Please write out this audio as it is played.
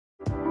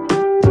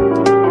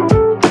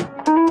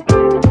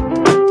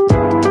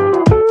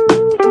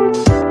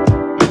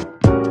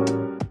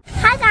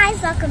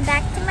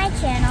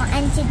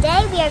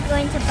today we are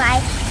going to buy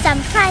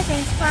some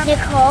presents for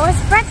Nicole's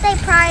birthday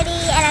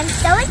party, and I'm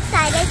so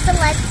excited, so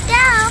let's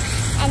go!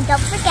 And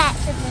don't forget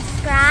to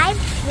subscribe,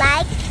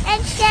 like,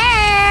 and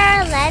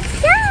share!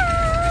 Let's go!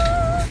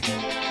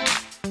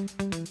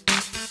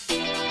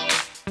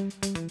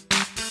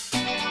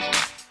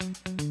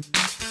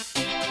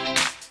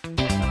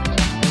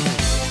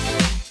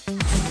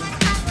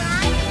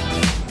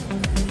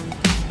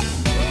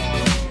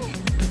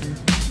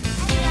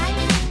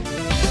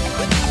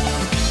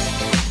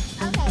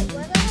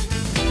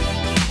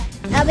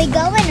 Are we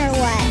going or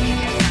what?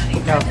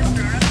 No.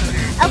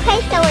 Okay,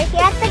 so we're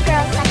here at the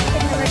girls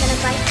section and we're going to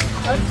buy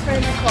clothes for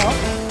Nicole.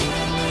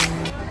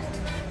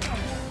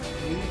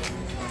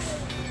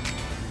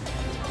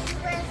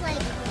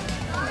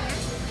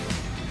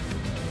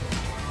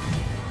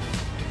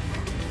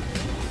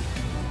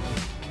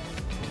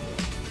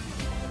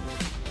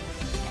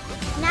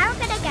 Now we're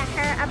going to get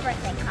her a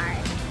birthday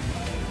card.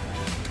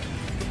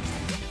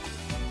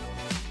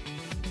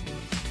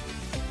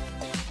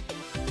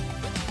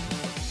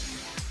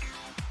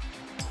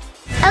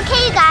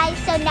 Okay, you guys,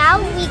 so now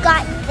we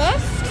got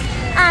this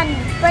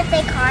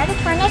birthday card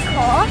for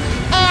Nicole,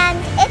 and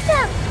it's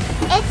a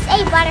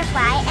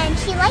butterfly, and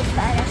she likes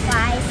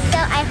butterflies, so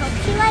I hope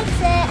she likes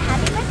it.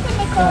 Happy birthday,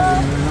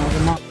 Nicole!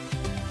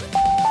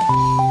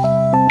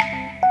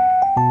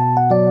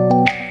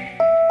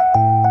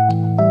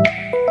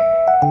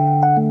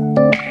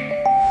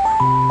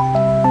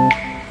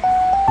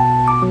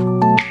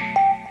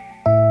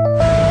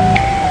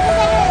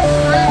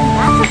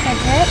 That's a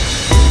fidget.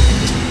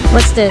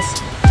 What's this?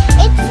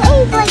 It's a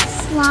like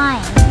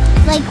slime,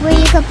 like where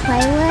you could play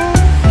with,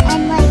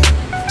 and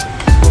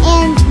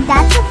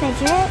that's a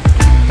fidget.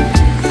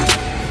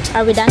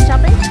 Are we done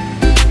shopping?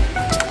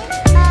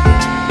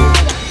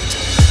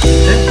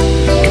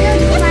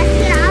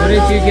 Yeah. What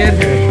did you get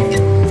her?